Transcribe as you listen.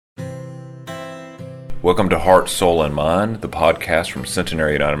Welcome to Heart, Soul, and Mind, the podcast from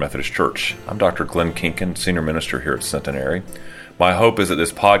Centenary United Methodist Church. I'm Dr. Glenn Kinken, Senior Minister here at Centenary. My hope is that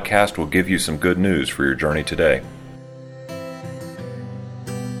this podcast will give you some good news for your journey today.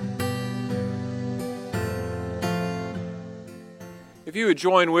 If you would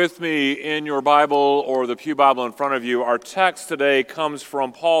join with me in your Bible or the Pew Bible in front of you, our text today comes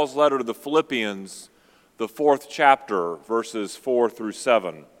from Paul's letter to the Philippians, the 4th chapter, verses 4 through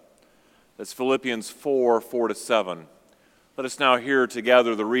 7. That's Philippians 4, 4-7. Let us now hear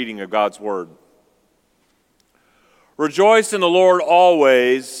together the reading of God's Word. Rejoice in the Lord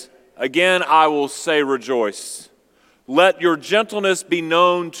always. Again, I will say rejoice. Let your gentleness be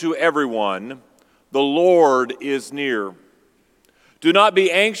known to everyone. The Lord is near. Do not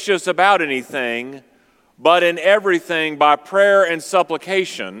be anxious about anything, but in everything by prayer and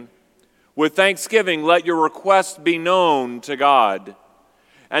supplication, with thanksgiving let your requests be known to God.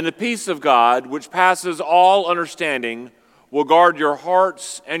 And the peace of God, which passes all understanding, will guard your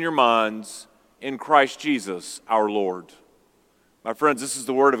hearts and your minds in Christ Jesus our Lord. My friends, this is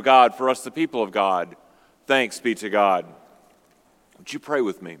the word of God for us, the people of God. Thanks be to God. Would you pray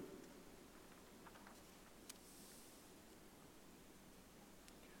with me?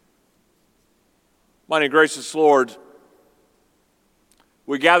 Mighty and gracious Lord,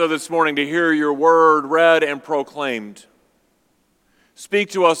 we gather this morning to hear your word read and proclaimed.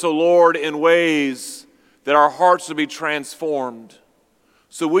 Speak to us, O Lord, in ways that our hearts will be transformed,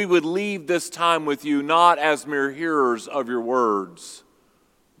 so we would leave this time with you not as mere hearers of your words,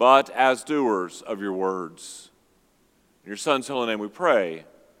 but as doers of your words. In your Son's holy name we pray.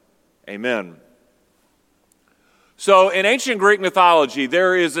 Amen. So in ancient Greek mythology,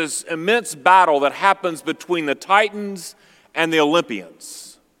 there is this immense battle that happens between the Titans and the Olympians.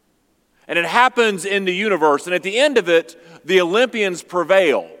 And it happens in the universe, and at the end of it, the Olympians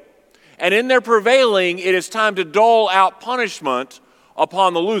prevail. And in their prevailing, it is time to dole out punishment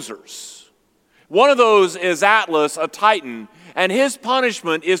upon the losers. One of those is Atlas, a Titan, and his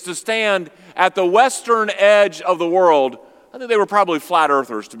punishment is to stand at the western edge of the world. I think they were probably flat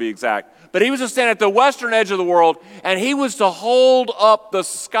earthers, to be exact. But he was to stand at the western edge of the world, and he was to hold up the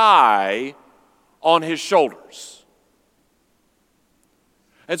sky on his shoulders.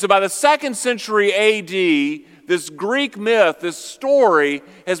 And so by the 2nd century A.D., this Greek myth, this story,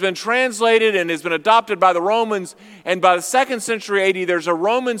 has been translated and has been adopted by the Romans. And by the 2nd century A.D., there's a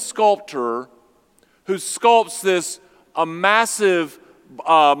Roman sculptor who sculpts a massive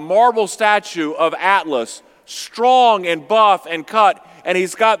marble statue of Atlas, strong and buff and cut, and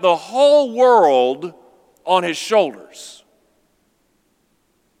he's got the whole world on his shoulders.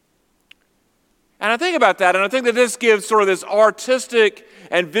 And I think about that, and I think that this gives sort of this artistic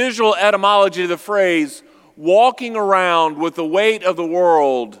and visual etymology to the phrase, walking around with the weight of the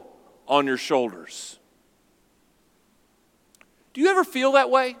world on your shoulders. Do you ever feel that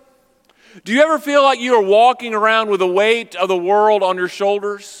way? Do you ever feel like you are walking around with the weight of the world on your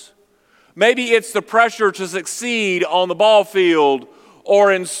shoulders? Maybe it's the pressure to succeed on the ball field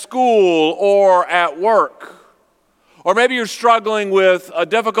or in school or at work. Or maybe you're struggling with a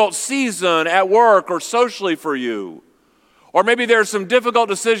difficult season at work or socially for you. Or maybe there are some difficult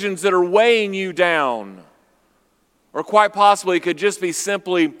decisions that are weighing you down. Or quite possibly it could just be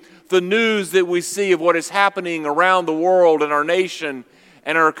simply the news that we see of what is happening around the world and our nation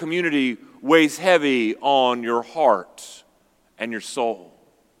and our community weighs heavy on your heart and your soul.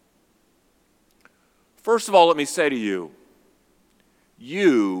 First of all, let me say to you,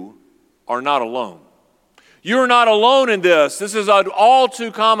 you are not alone. You're not alone in this. This is an all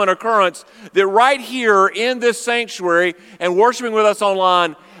too common occurrence that right here in this sanctuary and worshiping with us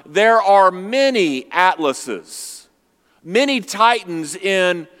online, there are many Atlases, many Titans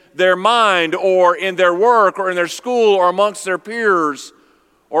in their mind or in their work or in their school or amongst their peers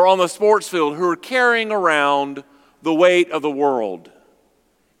or on the sports field who are carrying around the weight of the world.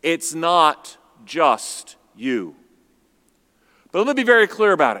 It's not just you. But let me be very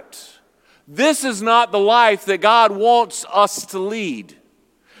clear about it. This is not the life that God wants us to lead.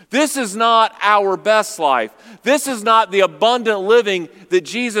 This is not our best life. This is not the abundant living that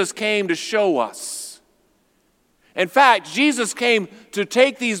Jesus came to show us. In fact, Jesus came to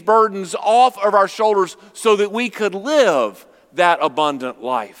take these burdens off of our shoulders so that we could live that abundant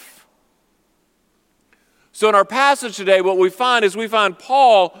life. So in our passage today, what we find is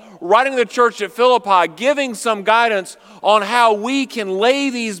Paul writing to the church at Philippi, giving some guidance on how we can lay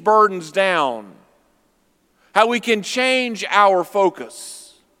these burdens down, how we can change our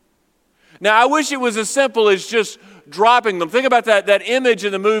focus. Now, I wish it was as simple as just dropping them. Think about that image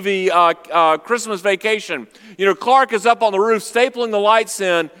in the movie Christmas Vacation. Clark is up on the roof stapling the lights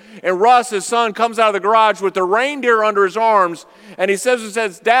in, and Russ, his son, comes out of the garage with the reindeer under his arms, and he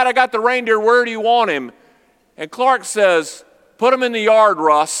says, Dad, I got the reindeer, where do you want him? And Clark says, put him in the yard,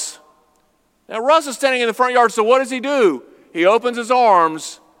 Russ. Now Russ is standing in the front yard, so what does he do? He opens his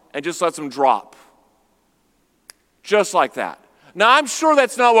arms and just lets them drop. Just like that. Now, I'm sure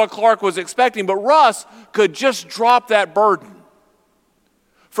that's not what Clark was expecting, but Russ could just drop that burden.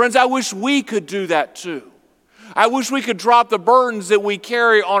 Friends, I wish we could do that too. I wish we could drop the burdens that we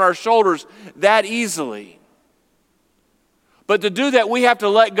carry on our shoulders that easily. But to do that, we have to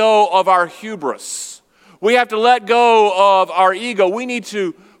let go of our hubris. We have to let go of our ego. We need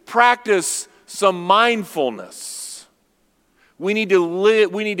to practice some mindfulness. We need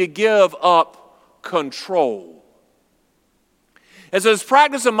to give up control. And so this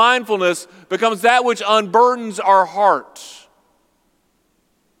practice of mindfulness becomes that which unburdens our heart,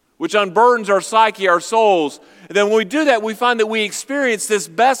 which unburdens our psyche, our souls. And then when we do that, we find that we experience this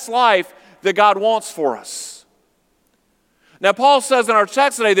best life that God wants for us. Now, Paul says in our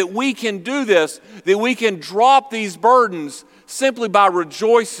text today that we can do this, that we can drop these burdens simply by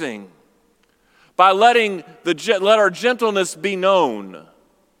rejoicing, by let our gentleness be known,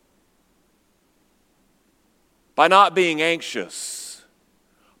 by not being anxious,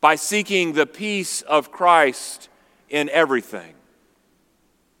 by seeking the peace of Christ in everything.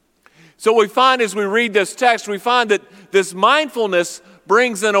 So what we find as we read this text, we find that this mindfulness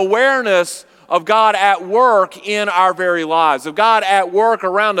brings an awareness of God at work in our very lives, of God at work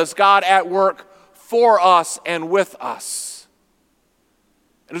around us, God at work for us and with us.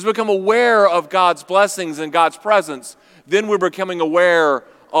 And as we become aware of God's blessings and God's presence, then we're becoming aware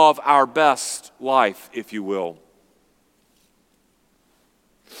of our best life, if you will.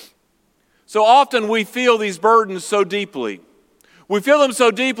 So often we feel these burdens so deeply. We feel them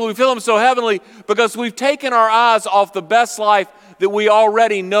so deeply, we feel them so heavily because we've taken our eyes off the best life that we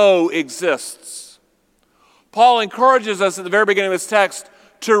already know exists. Paul encourages us at the very beginning of this text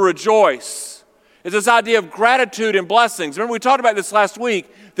to rejoice. It's this idea of gratitude and blessings. Remember, we talked about this last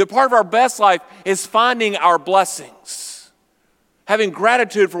week, that part of our best life is finding our blessings, having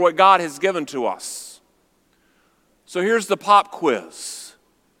gratitude for what God has given to us. So here's the pop quiz.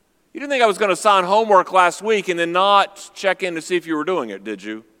 You didn't think I was going to assign homework last week and then not check in to see if you were doing it, did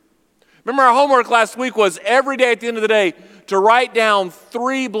you? Remember, our homework last week was every day at the end of the day to write down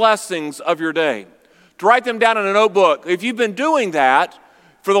 3 blessings of your day, to write them down in a notebook. If you've been doing that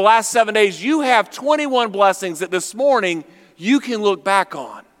for the last 7 days, you have 21 blessings that this morning you can look back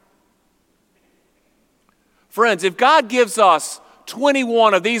on. Friends, if God gives us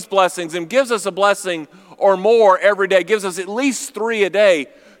 21 of these blessings and gives us a blessing or more every day, gives us at least 3 a day,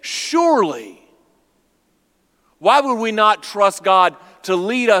 surely, why would we not trust God to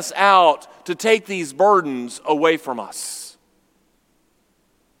lead us out, to take these burdens away from us?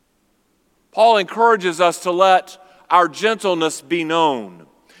 Paul encourages us to let our gentleness be known.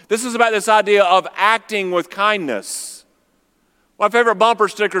 This is about this idea of acting with kindness. My favorite bumper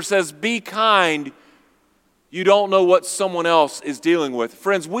sticker says, "Be kind, you don't know what someone else is dealing with."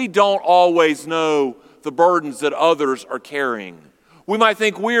 Friends, we don't always know the burdens that others are carrying. We might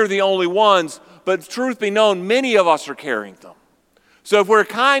think we're the only ones, but truth be known, many of us are carrying them. So if we're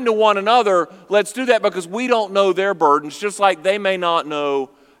kind to one another, let's do that because we don't know their burdens, just like they may not know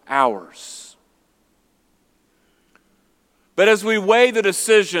ours. But as we weigh the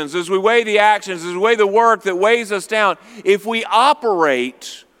decisions, as we weigh the actions, as we weigh the work that weighs us down, if we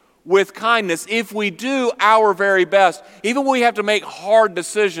operate with kindness, if we do our very best, even when we have to make hard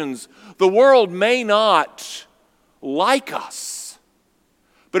decisions, the world may not like us.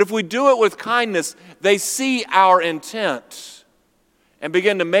 But if we do it with kindness, they see our intent and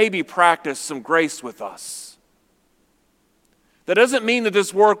begin to maybe practice some grace with us. That doesn't mean that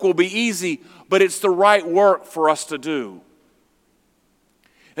this work will be easy, but it's the right work for us to do.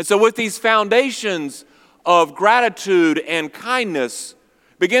 And so with these foundations of gratitude and kindness,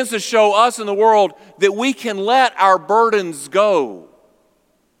 begins to show us in the world that we can let our burdens go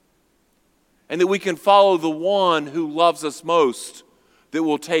and that we can follow the one who loves us most, that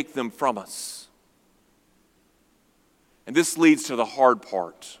will take them from us. And this leads to the hard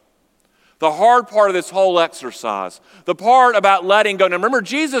part. The hard part of this whole exercise. The part about letting go. Now remember,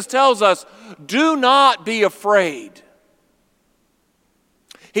 Jesus tells us, do not be afraid.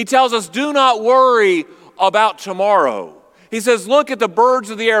 He tells us, do not worry about tomorrow. He says, look at the birds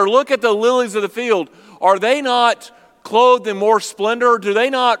of the air. Look at the lilies of the field. Are they not clothed in more splendor? Do they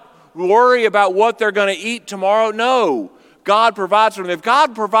not worry about what they're going to eat tomorrow? No. God provides for them. If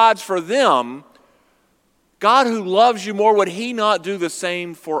God provides for them, God who loves you more, would He not do the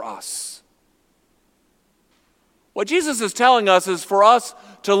same for us? What Jesus is telling us is for us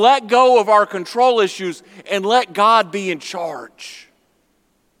to let go of our control issues and let God be in charge.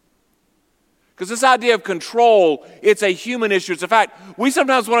 Because this idea of control, it's a human issue. It's a fact. We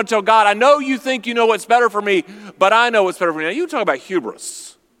sometimes want to tell God, I know you think you know what's better for me, but I know what's better for me. Now, you talk about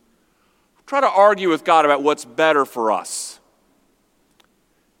hubris. Try to argue with God about what's better for us.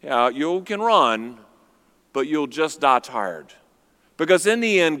 Yeah, you can run, but you'll just die tired. Because in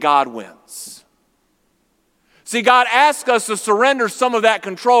the end, God wins. See, God asks us to surrender some of that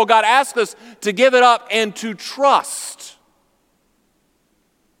control. God asks us to give it up and to trust.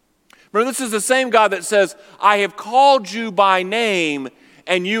 Remember, this is the same God that says, I have called you by name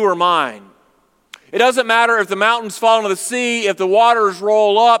and you are mine. It doesn't matter if the mountains fall into the sea, if the waters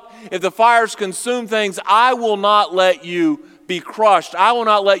roll up, if the fires consume things, I will not let you be crushed. I will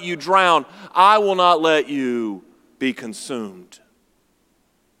not let you drown. I will not let you be consumed.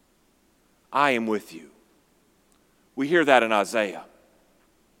 I am with you. We hear that in Isaiah.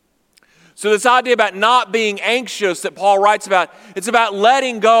 So this idea about not being anxious that Paul writes about, it's about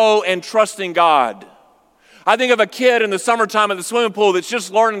letting go and trusting God. I think of a kid in the summertime at the swimming pool that's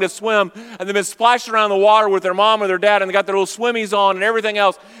just learning to swim, and they've been splashing around the water with their mom or their dad, and they got their little swimmies on and everything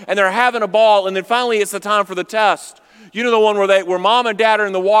else, and they're having a ball, and then finally it's the time for the test. You know the one where mom and dad are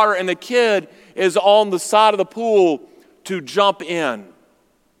in the water, and the kid is on the side of the pool to jump in.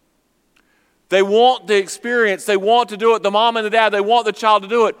 They want the experience. They want to do it. The mom and the dad, they want the child to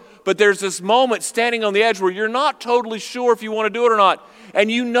do it. But there's this moment standing on the edge where you're not totally sure if you want to do it or not. And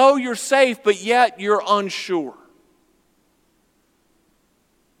you know you're safe, but yet you're unsure.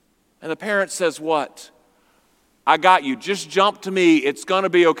 And the parent says what? I got you. Just jump to me. It's going to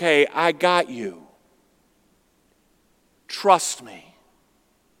be okay. I got you. Trust me.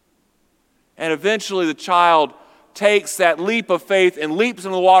 And eventually the child takes that leap of faith and leaps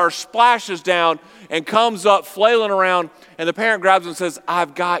into the water, splashes down, and comes up flailing around, and the parent grabs him and says,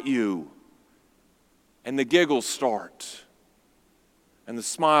 I've got you. And the giggles start, and the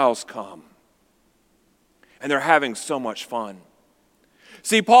smiles come, and they're having so much fun.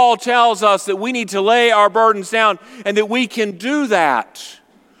 See, Paul tells us that we need to lay our burdens down, and that we can do that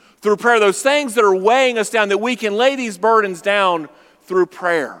through prayer. Those things that are weighing us down, that we can lay these burdens down through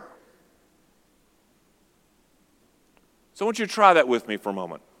prayer. So I want you to try that with me for a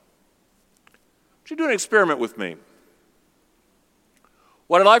moment. I want you to do an experiment with me.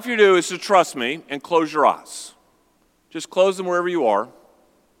 What I'd like for you to do is to trust me and close your eyes. Just close them wherever you are.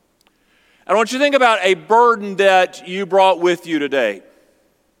 I want you to think about a burden that you brought with you today.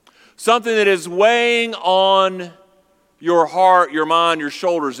 Something that is weighing on your heart, your mind, your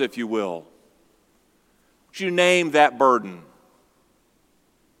shoulders, if you will. I want you to name that burden,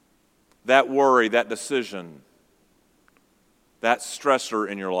 that worry, that decision, that stressor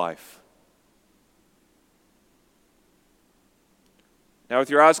in your life. Now,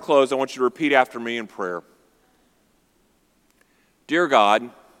 with your eyes closed, I want you to repeat after me in prayer. Dear God,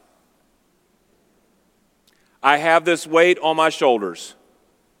 I have this weight on my shoulders.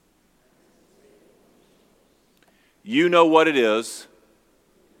 You know what it is.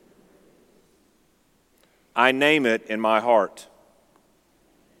 I name it in my heart.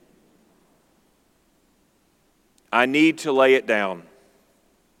 I need to lay it down.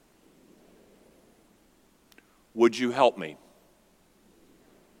 Would you help me?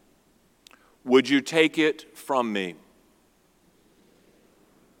 Would you take it from me?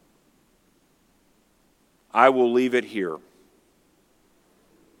 I will leave it here.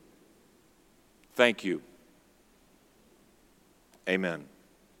 Thank you. Amen.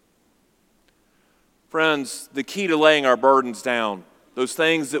 Friends, the key to laying our burdens down, those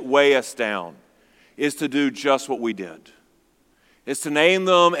things that weigh us down, is to do just what we did. It's to name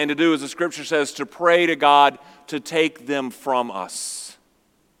them and to do, as the Scripture says, to pray to God to take them from us.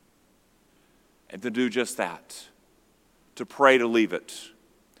 And to do just that. To pray to leave it.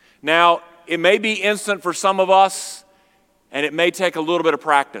 Now, it may be instant for some of us, and it may take a little bit of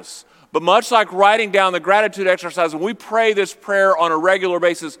practice. But much like writing down the gratitude exercise, when we pray this prayer on a regular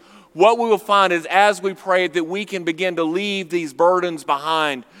basis, what we will find is as we pray that we can begin to leave these burdens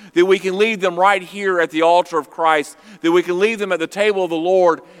behind, that we can leave them right here at the altar of Christ, that we can leave them at the table of the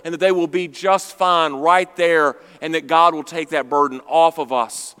Lord, and that they will be just fine right there, and that God will take that burden off of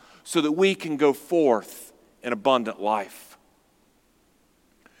us so that we can go forth in abundant life.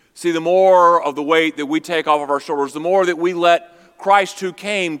 See, the more of the weight that we take off of our shoulders, the more that we let Christ who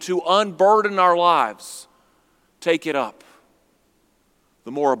came to unburden our lives take it up,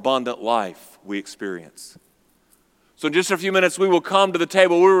 the more abundant life we experience. So in just a few minutes, we will come to the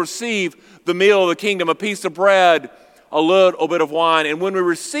table. We will receive the meal of the kingdom, a piece of bread, a little bit of wine. And when we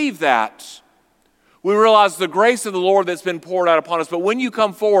receive that, we realize the grace of the Lord that's been poured out upon us. But when you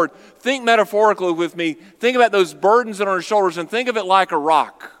come forward, think metaphorically with me. Think about those burdens that are on your shoulders and think of it like a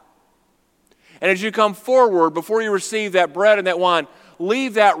rock. And as you come forward, before you receive that bread and that wine,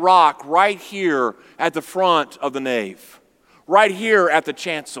 leave that rock right here at the front of the nave, right here at the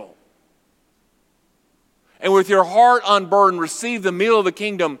chancel. And with your heart unburdened, receive the meal of the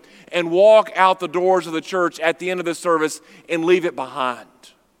kingdom and walk out the doors of the church at the end of the service and leave it behind.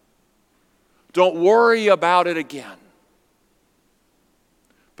 Don't worry about it again,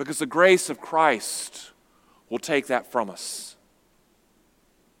 because the grace of Christ will take that from us.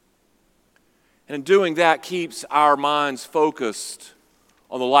 And in doing that, keeps our minds focused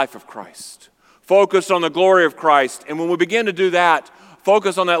on the life of Christ, focused on the glory of Christ. And when we begin to do that,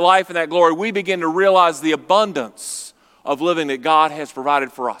 focus on that life and that glory, we begin to realize the abundance of living that God has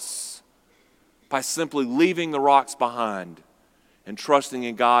provided for us by simply leaving the rocks behind and trusting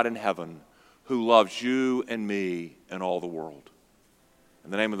in God in heaven, who loves you and me and all the world. In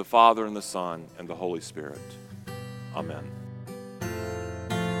the name of the Father, and the Son, and the Holy Spirit. Amen.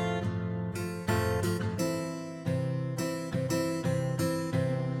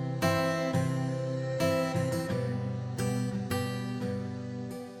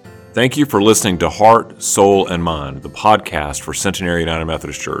 Thank you for listening to Heart, Soul, and Mind, the podcast for Centenary United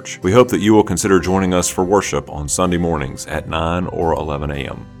Methodist Church. We hope that you will consider joining us for worship on Sunday mornings at 9 or 11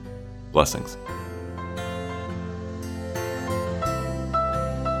 a.m. Blessings.